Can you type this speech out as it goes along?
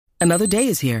Another day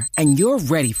is here, and you're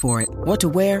ready for it. What to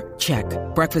wear? Check.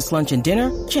 Breakfast, lunch, and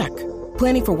dinner? Check.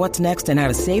 Planning for what's next and how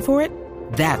to save for it?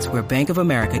 That's where Bank of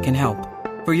America can help.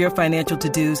 For your financial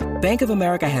to-dos, Bank of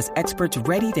America has experts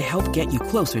ready to help get you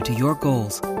closer to your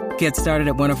goals. Get started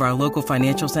at one of our local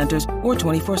financial centers or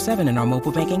 24/7 in our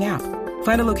mobile banking app.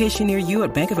 Find a location near you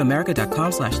at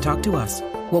bankofamerica.com/talktous.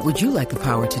 What would you like the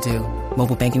power to do?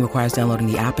 Mobile banking requires downloading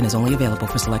the app and is only available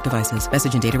for select devices.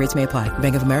 Message and data rates may apply.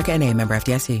 Bank of America N.A., member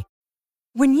FDIC.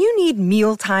 When you need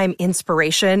mealtime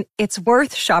inspiration, it's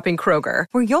worth shopping Kroger,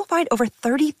 where you'll find over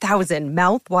 30,000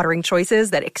 mouth-watering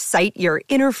choices that excite your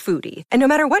inner foodie. And no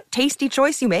matter what tasty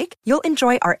choice you make, you'll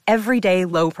enjoy our everyday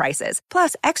low prices,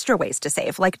 plus extra ways to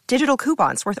save, like digital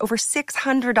coupons worth over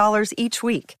 $600 each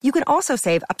week. You can also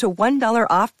save up to $1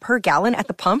 off per gallon at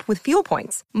the pump with fuel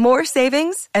points. More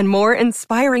savings and more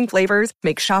inspiring flavors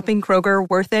make shopping Kroger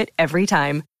worth it every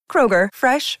time. Kroger,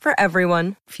 fresh for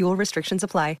everyone. Fuel restrictions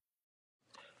apply.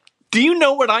 Do you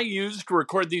know what I use to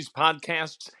record these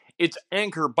podcasts? It's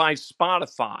Anchor by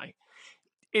Spotify.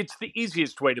 It's the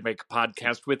easiest way to make a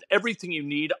podcast with everything you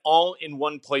need all in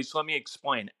one place. Let me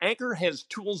explain. Anchor has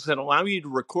tools that allow you to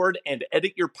record and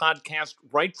edit your podcast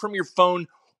right from your phone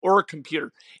or a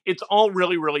computer. It's all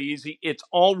really, really easy. It's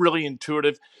all really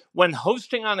intuitive. When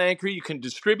hosting on Anchor, you can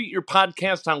distribute your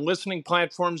podcast on listening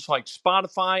platforms like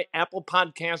Spotify, Apple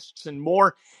Podcasts, and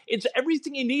more. It's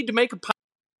everything you need to make a podcast.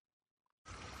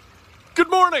 Good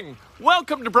morning.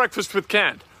 Welcome to Breakfast with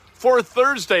Kent. For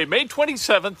Thursday, May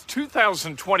 27th,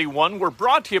 2021, we're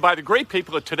brought to you by the great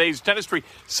people at Today's Dentistry,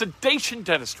 Sedation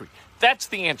Dentistry. That's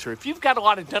the answer. If you've got a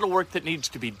lot of dental work that needs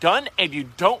to be done and you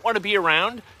don't want to be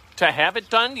around to have it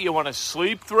done, you want to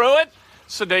sleep through it,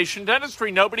 Sedation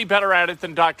Dentistry, nobody better at it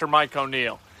than Dr. Mike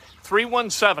O'Neill.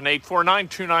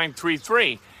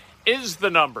 317-849-2933 is the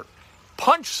number.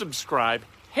 Punch subscribe,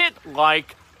 hit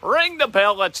like, ring the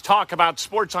bell. Let's talk about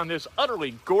sports on this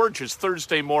utterly gorgeous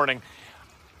Thursday morning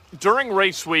during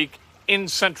race week in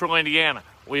central Indiana.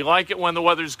 We like it when the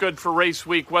weather's good for race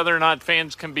week, whether or not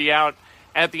fans can be out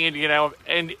at the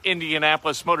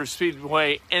Indianapolis Motor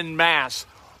Speedway en masse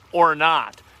or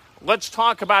not. Let's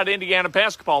talk about Indiana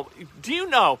basketball. Do you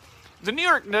know the New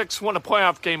York Knicks won a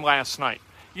playoff game last night?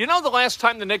 You know the last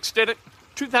time the Knicks did it?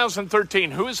 2013.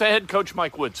 Who was the head coach?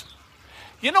 Mike Woodson.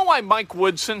 You know why Mike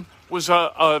Woodson was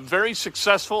a very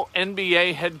successful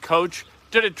NBA head coach,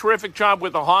 did a terrific job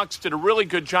with the Hawks, did a really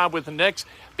good job with the Knicks?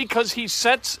 Because he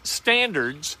sets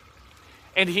standards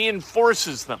and he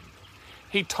enforces them.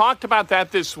 He talked about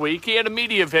that this week. He had a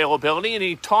media availability, and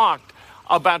he talked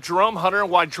about Jerome Hunter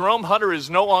and why Jerome Hunter is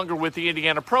no longer with the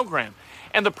Indiana program.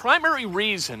 And the primary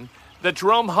reason that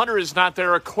Jerome Hunter is not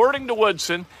there, according to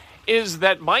Woodson, is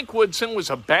that Mike Woodson was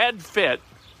a bad fit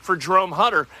for Jerome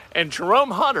Hunter, and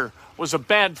Jerome Hunter was a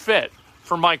bad fit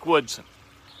for Mike Woodson.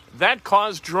 That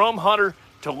caused Jerome Hunter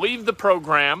to leave the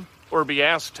program, or be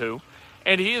asked to,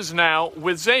 and he is now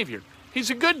with Xavier. He's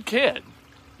a good kid.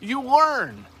 You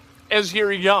learn as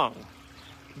you're young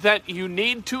that you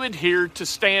need to adhere to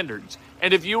standards.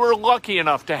 And if you are lucky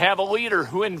enough to have a leader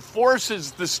who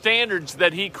enforces the standards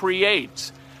that he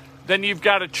creates, then you've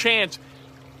got a chance.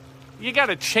 You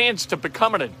got a chance to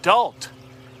become an adult.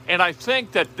 And I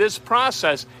think that this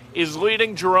process is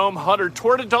leading Jerome Hunter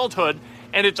toward adulthood,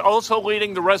 and it's also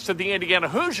leading the rest of the Indiana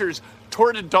Hoosiers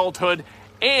toward adulthood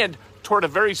and toward a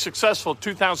very successful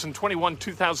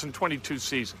 2021-2022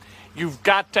 season. You've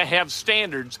got to have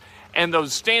standards, and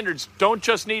those standards don't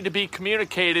just need to be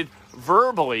communicated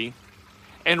verbally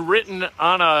and written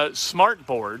on a smart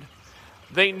board.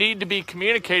 They need to be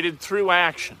communicated through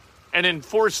action and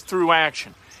enforced through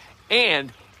action.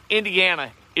 And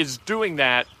Indiana is doing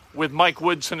that with Mike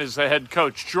Woodson as the head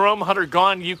coach. Jerome Hunter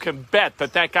gone, you can bet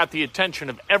that that got the attention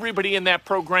of everybody in that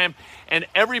program, and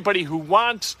everybody who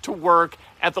wants to work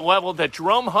at the level that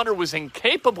Jerome Hunter was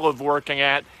incapable of working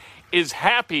at is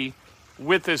happy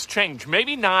with this change.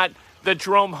 Maybe not that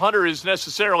Jerome Hunter is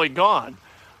necessarily gone,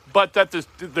 but that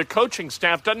the coaching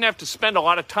staff doesn't have to spend a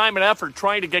lot of time and effort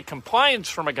trying to get compliance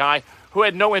from a guy who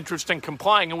had no interest in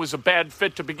complying and was a bad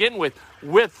fit to begin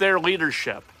with their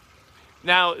leadership.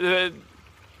 Now,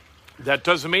 that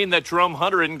doesn't mean that Jerome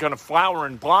Hunter isn't going to flower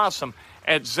and blossom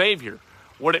at Xavier.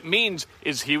 What it means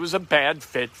is he was a bad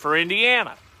fit for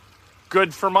Indiana.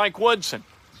 Good for Mike Woodson.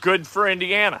 Good for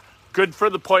Indiana. Good for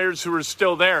the players who are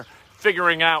still there,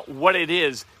 figuring out what it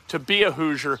is to be a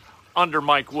Hoosier under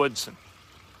Mike Woodson.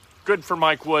 Good for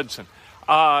Mike Woodson.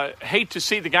 Hate to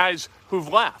see the guys who've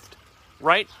left,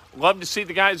 right? Love to see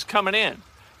the guys coming in.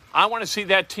 I want to see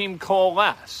that team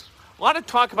coalesce. A lot of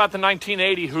talk about the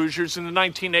 1980 Hoosiers and the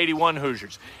 1981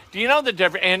 Hoosiers. Do you know the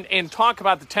difference? And talk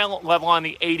about the talent level on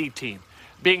the 80 team.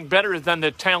 being better than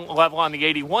the talent level on the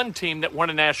 81 team that won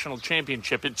a national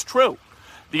championship. It's true.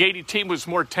 The 80 team was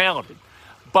more talented.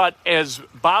 But as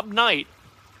Bob Knight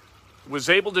was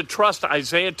able to trust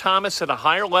Isaiah Thomas at a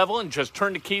higher level and just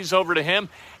turn the keys over to him,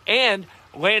 and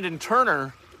Landon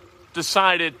Turner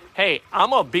decided, hey,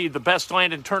 I'm going to be the best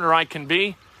Landon Turner I can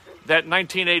be, that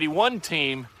 1981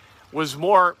 team was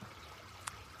more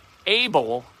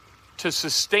able to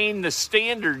sustain the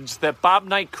standards that Bob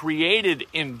Knight created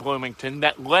in Bloomington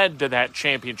that led to that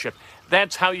championship.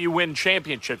 That's how you win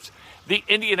championships. The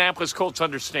Indianapolis Colts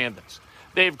understand this.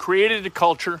 They've created a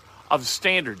culture of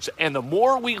standards, and the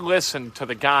more we listen to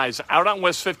the guys out on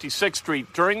West 56th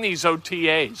Street during these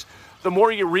OTAs, the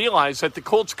more you realize that the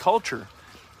Colts culture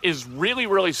is really,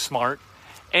 really smart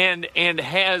and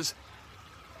has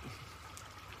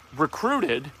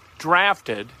recruited,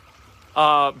 drafted,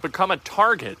 become a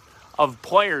target of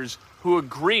players who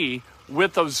agree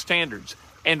with those standards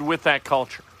and with that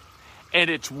culture. And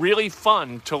it's really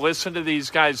fun to listen to these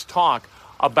guys talk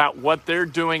about what they're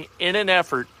doing in an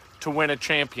effort to win a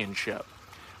championship.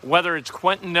 Whether it's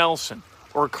Quentin Nelson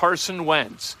or Carson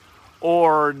Wentz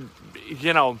or,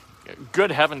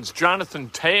 good heavens, Jonathan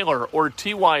Taylor or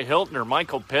T.Y. Hilton or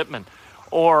Michael Pittman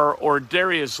or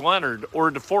Darius Leonard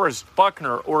or DeForest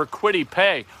Buckner or Kwity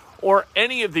Paye or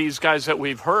any of these guys that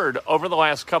we've heard over the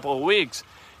last couple of weeks,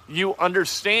 you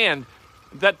understand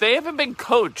that they haven't been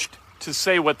coached to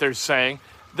say what they're saying.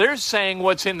 They're saying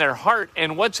what's in their heart,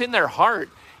 and what's in their heart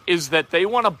is that they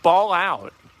want to ball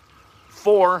out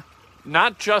for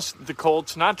not just the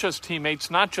Colts, not just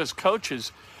teammates, not just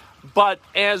coaches, but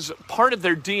as part of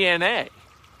their DNA,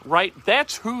 right?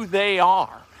 That's who they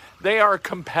are. They are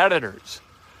competitors.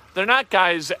 They're not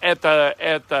guys at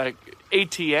the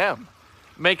ATM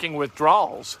making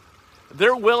withdrawals.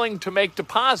 They're willing to make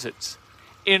deposits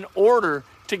in order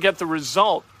to get the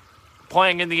result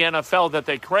playing in the NFL that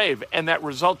they crave, and that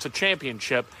result's a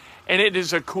championship. And it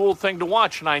is a cool thing to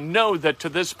watch. And I know that to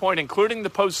this point, including the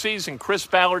postseason, Chris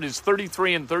Ballard is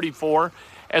 33-34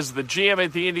 as the GM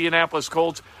at the Indianapolis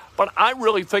Colts. But I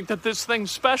really think that this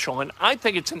thing's special, and I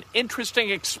think it's an interesting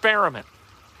experiment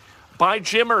by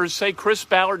Jim Irsay, Chris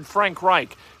Ballard, Frank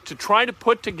Reich, to try to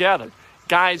put together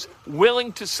guys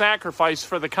willing to sacrifice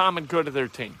for the common good of their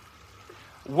team.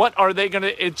 What are they going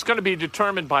to – it's going to be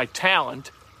determined by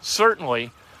talent,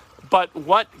 certainly, but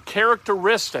what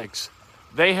characteristics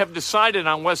they have decided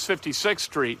on West 56th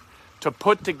Street to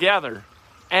put together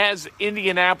as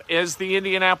the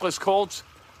Indianapolis Colts,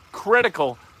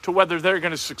 critical to whether they're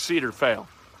going to succeed or fail.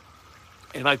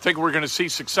 And I think we're going to see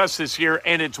success this year,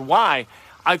 and it's why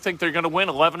I think they're going to win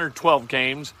 11 or 12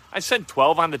 games. I said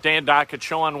 12 on the Dan Dockett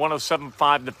show on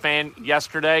 107.5 The Fan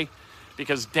yesterday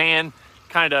because Dan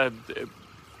kind of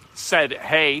said,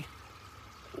 hey,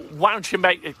 why don't you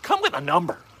come with a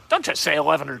number? Don't just say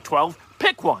 11 or 12.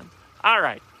 Pick one. All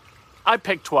right. I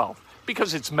picked 12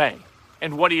 because it's May.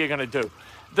 And what are you going to do?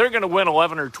 They're going to win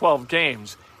 11 or 12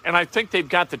 games, and I think they've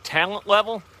got the talent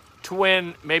level to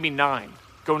win maybe 9,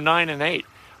 go 9-8.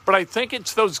 But I think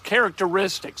it's those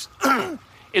characteristics.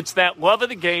 It's that love of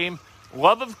the game,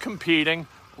 love of competing,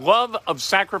 love of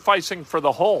sacrificing for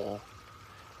the whole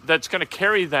that's going to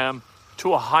carry them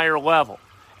to a higher level.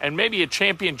 And maybe a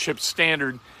championship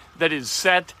standard that is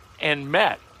set and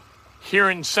met here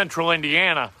in Central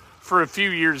Indiana for a few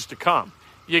years to come.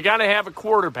 You got to have a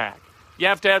quarterback. You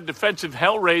have to have defensive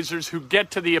hellraisers who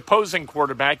get to the opposing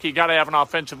quarterback. You got to have an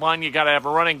offensive line. You got to have a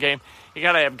running game. You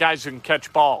got to have guys who can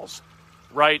catch balls,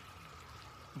 right?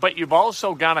 But you've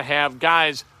also got to have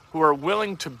guys who are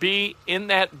willing to be in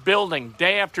that building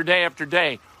day after day after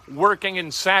day, working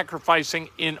and sacrificing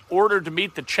in order to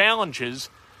meet the challenges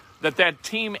that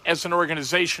team as an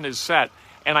organization is set.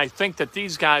 And I think that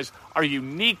these guys are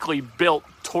uniquely built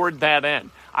toward that end.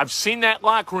 I've seen that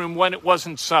locker room when it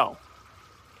wasn't so.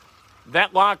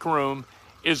 That locker room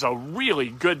is a really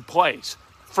good place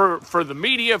for the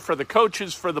media, for the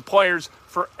coaches, for the players,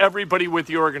 for everybody with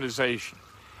the organization.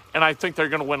 And I think they're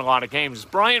going to win a lot of games.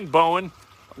 Brian Bowen,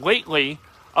 lately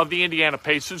of the Indiana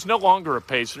Pacers, no longer a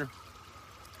Pacer,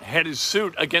 had his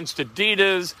suit against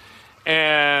Adidas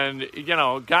and,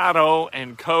 Gatto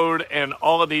and Code and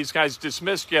all of these guys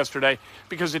dismissed yesterday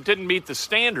because it didn't meet the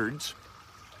standards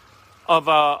of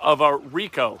a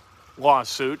RICO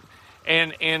lawsuit.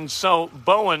 And so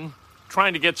Bowen,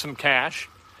 trying to get some cash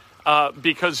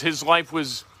because his life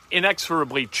was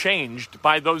inexorably changed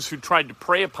by those who tried to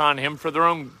prey upon him for their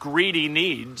own greedy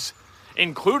needs,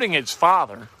 including his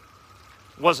father,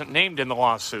 wasn't named in the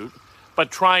lawsuit,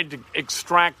 but tried to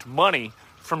extract money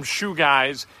from shoe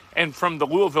guys and from the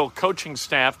Louisville coaching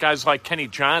staff, guys like Kenny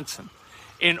Johnson.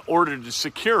 in order to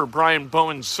secure Brian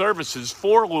Bowen's services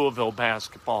for Louisville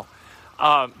basketball.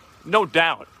 No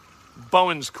doubt,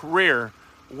 Bowen's career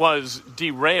was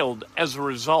derailed as a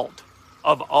result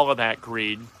of all of that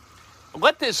greed.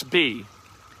 Let this be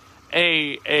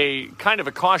a kind of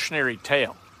a cautionary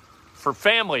tale for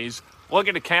families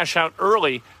looking to cash out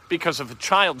early because of a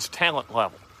child's talent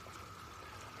level.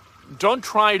 Don't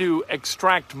try to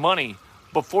extract money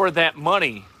before that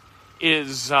money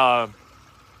is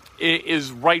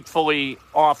rightfully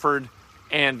offered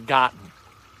and gotten.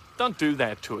 Don't do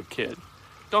that to a kid.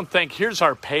 Don't think, here's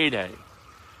our payday.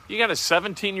 You got a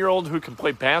 17-year-old who can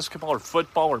play basketball or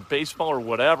football or baseball or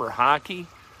whatever, hockey.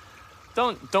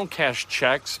 Don't cash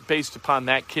checks based upon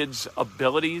that kid's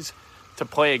abilities to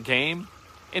play a game.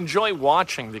 Enjoy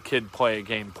watching the kid play a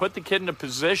game. Put the kid in a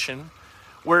position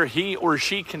where he or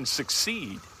she can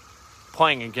succeed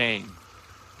playing a game.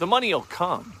 The money will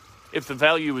come if the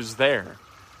value is there.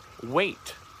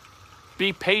 Wait.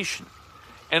 Be patient.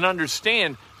 And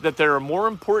understand that there are more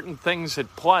important things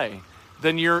at play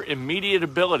than your immediate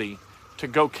ability to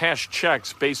go cash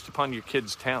checks based upon your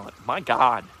kid's talent. My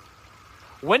God.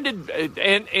 When did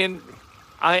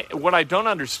what I don't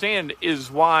understand is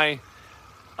why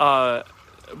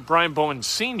Brian Bowen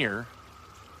Sr.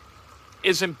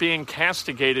 isn't being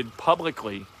castigated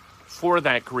publicly for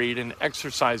that greed and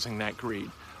exercising that greed.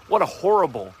 What a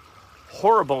horrible,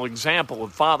 horrible example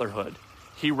of fatherhood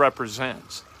he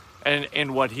represents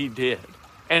and what he did.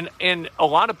 And a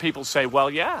lot of people say, well,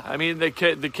 yeah, I mean, the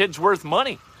kid's worth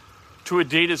money to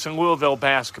Adidas and Louisville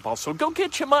basketball. So go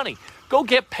get your money. Go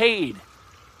get paid.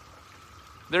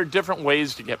 There are different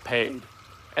ways to get paid.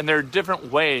 And there are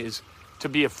different ways to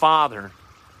be a father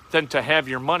than to have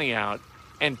your money out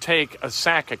and take a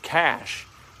sack of cash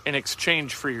in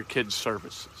exchange for your kid's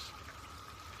services.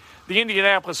 The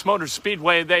Indianapolis Motor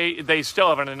Speedway, they still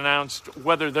haven't announced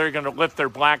whether they're going to lift their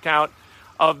blackout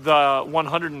of the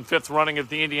 105th running of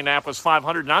the Indianapolis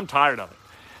 500, and I'm tired of it.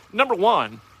 Number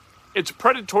one, it's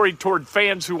predatory toward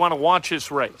fans who want to watch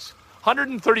this race.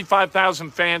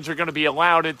 135,000 fans are going to be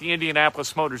allowed at the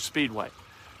Indianapolis Motor Speedway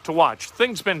to watch.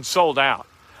 Things been sold out.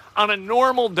 On a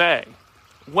normal day,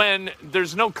 when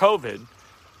there's no COVID,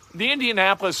 the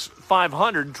Indianapolis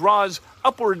 500 draws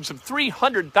upwards of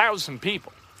 300,000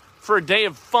 people for a day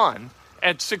of fun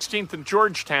at 16th and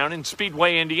Georgetown in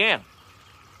Speedway, Indiana.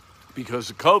 Because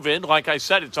of COVID, like I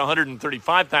said, it's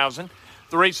 135,000.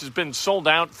 The race has been sold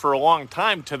out for a long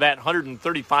time to that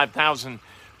 135,000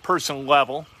 person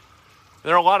level.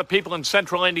 There are a lot of people in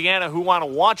central Indiana who want to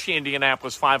watch the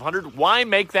Indianapolis 500. Why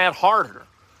make that harder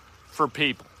for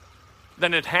people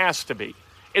than it has to be?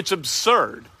 It's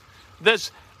absurd. This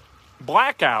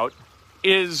blackout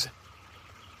is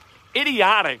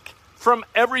idiotic from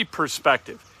every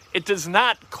perspective. It does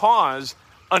not cause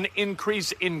an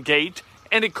increase in gate,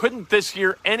 and it couldn't this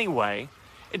year anyway.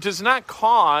 It does not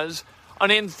cause an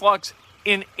influx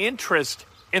in interest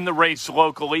in the race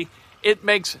locally. It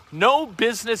makes no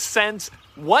business sense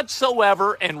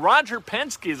whatsoever, and Roger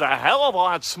Penske is a hell of a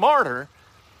lot smarter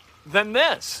than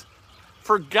this.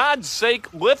 For God's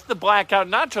sake, lift the blackout,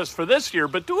 not just for this year,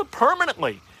 but do it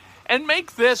permanently, and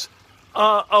make this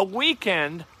a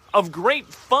weekend of great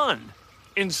fun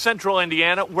in central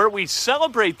Indiana, where we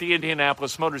celebrate the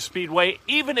Indianapolis Motor Speedway,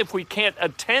 even if we can't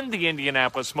attend the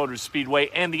Indianapolis Motor Speedway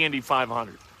and the Indy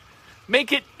 500.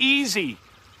 Make it easy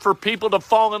for people to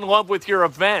fall in love with your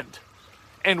event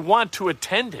and want to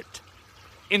attend it,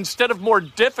 instead of more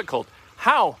difficult.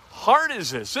 How hard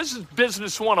is this? This is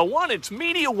Business 101. It's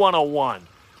Media 101.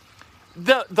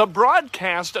 The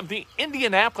broadcast of the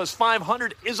Indianapolis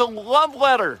 500 is a love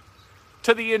letter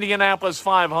to the Indianapolis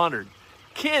 500.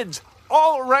 Kids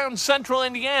all around central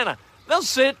Indiana, they'll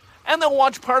sit and they'll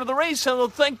watch part of the race and they'll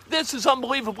think, this is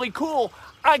unbelievably cool.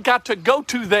 I got to go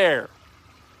to there.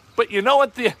 But you know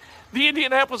what? The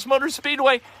Indianapolis Motor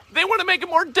Speedway, they want to make it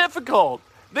more difficult.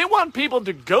 They want people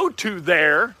to go to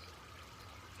there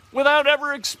without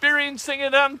ever experiencing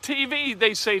it on TV.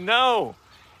 They say, no,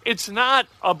 it's not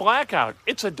a blackout.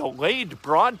 It's a delayed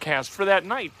broadcast for that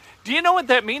night. Do you know what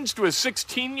that means to a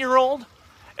 16-year-old?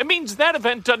 It means that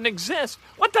event doesn't exist.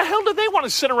 What the hell do they want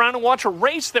to sit around and watch a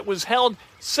race that was held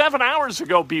 7 hours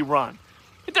ago be run?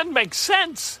 It doesn't make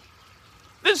sense.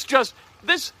 I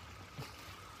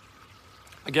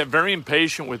get very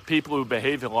impatient with people who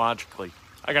behave illogically.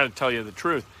 I got to tell you the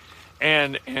truth.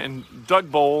 And Doug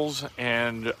Bowles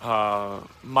and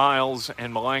Miles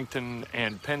and Melanchthon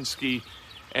and Penske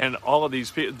and all of these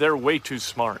people, they're way too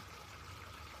smart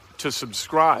to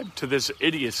subscribe to this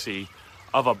idiocy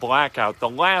of a blackout, the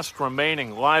last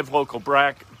remaining live local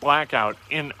blackout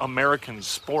in American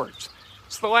sports.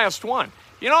 It's the last one.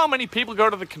 You know how many people go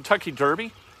to the Kentucky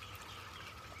Derby?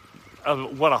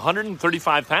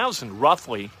 135,000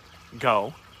 roughly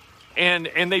go. And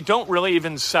they don't really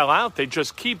even sell out. They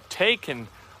just keep taking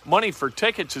money for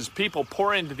tickets as people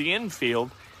pour into the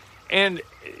infield. And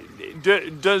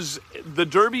does the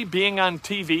Derby being on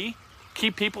TV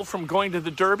keep people from going to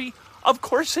the Derby? Of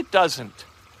course it doesn't.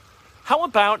 How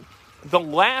about the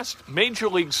last Major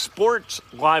League Sports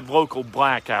live local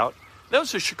blackout? That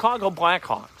was the Chicago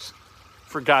Blackhawks,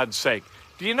 for God's sake.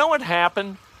 Do you know what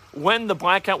happened when the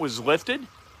blackout was lifted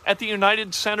at the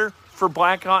United Center for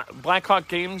Blackhawk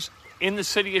games in the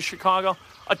city of Chicago?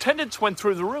 Attendance went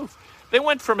through the roof. They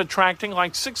went from attracting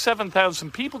like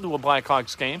 7,000 people to a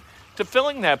Blackhawks game to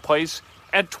filling that place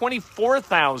at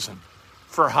 24,000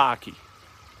 for hockey.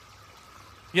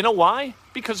 You know why?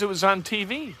 Because it was on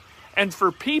TV. And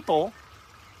for people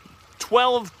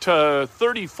 12 to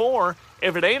 34,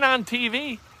 if it ain't on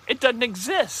TV, it doesn't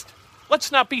exist. Let's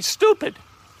not be stupid.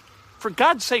 For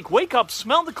God's sake, wake up,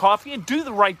 smell the coffee, and do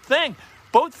the right thing,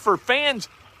 both for fans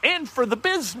and for the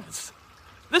business.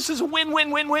 This is a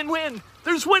win-win-win-win-win.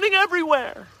 There's winning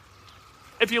everywhere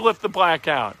if you lift the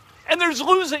blackout. And there's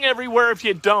losing everywhere if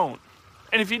you don't.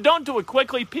 And if you don't do it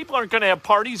quickly, people aren't going to have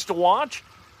parties to watch.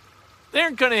 They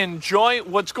aren't going to enjoy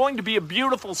what's going to be a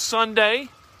beautiful Sunday.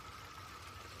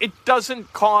 It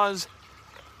doesn't cause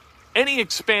any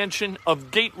expansion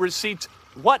of gate receipts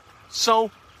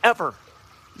whatsoever.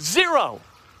 Zero.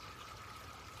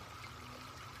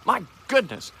 My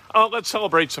goodness. Oh, let's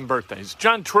celebrate some birthdays.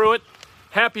 John Truitt,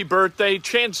 happy birthday.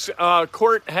 Chance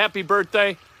Court, happy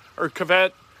birthday. Or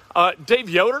Cavett. Dave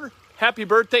Yoder, happy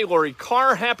birthday. Lori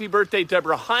Carr, happy birthday.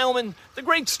 Deborah Heilman, the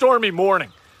great Stormy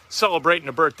Morning, celebrating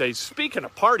a birthday. Speaking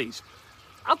of parties,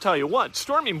 I'll tell you what,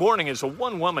 Stormy Morning is a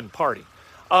one-woman party.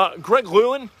 Greg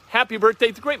Lewin, happy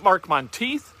birthday. The great Mark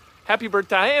Monteith, happy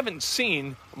birthday. I haven't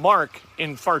seen Mark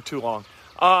in far too long.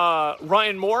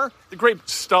 Ryan Moore, the great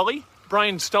Stully,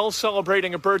 Brian Stull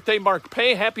celebrating a birthday. Mark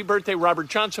Pay, happy birthday. Robert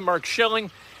Johnson, Mark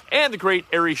Schilling, and the great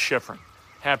Ari Schifrin,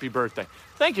 happy birthday.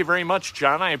 Thank you very much,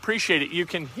 John. I appreciate it. You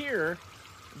can hear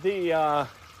the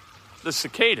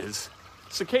cicadas.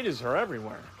 Cicadas are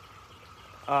everywhere.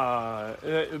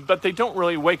 But they don't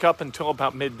really wake up until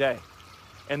about midday.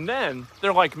 And then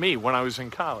they're like me when I was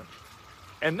in college.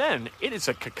 And then it is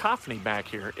a cacophony back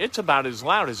here. It's about as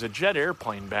loud as a jet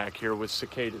airplane back here with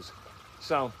cicadas.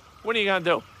 So what are you going to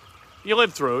do? You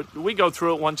live through it. We go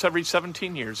through it once every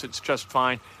 17 years. It's just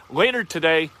fine. Later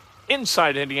today,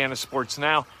 Inside Indiana Sports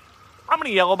Now, I'm going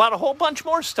to yell about a whole bunch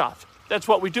more stuff. That's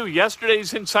what we do.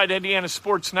 Yesterday's Inside Indiana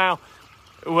Sports Now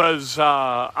was,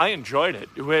 I enjoyed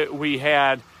it. We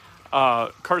had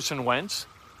Carson Wentz.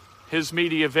 His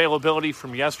media availability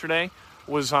from yesterday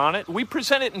was on it. We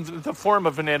present it in the form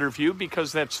of an interview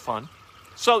because that's fun.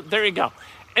 So there you go.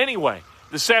 Anyway,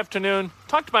 this afternoon,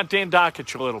 talked about Dan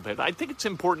Dakich a little bit. I think it's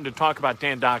important to talk about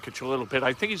Dan Dakich a little bit.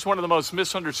 I think he's one of the most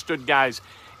misunderstood guys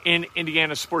in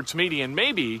Indiana sports media and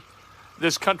maybe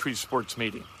this country's sports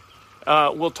media.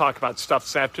 We'll talk about stuff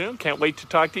this afternoon. Can't wait to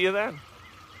talk to you then.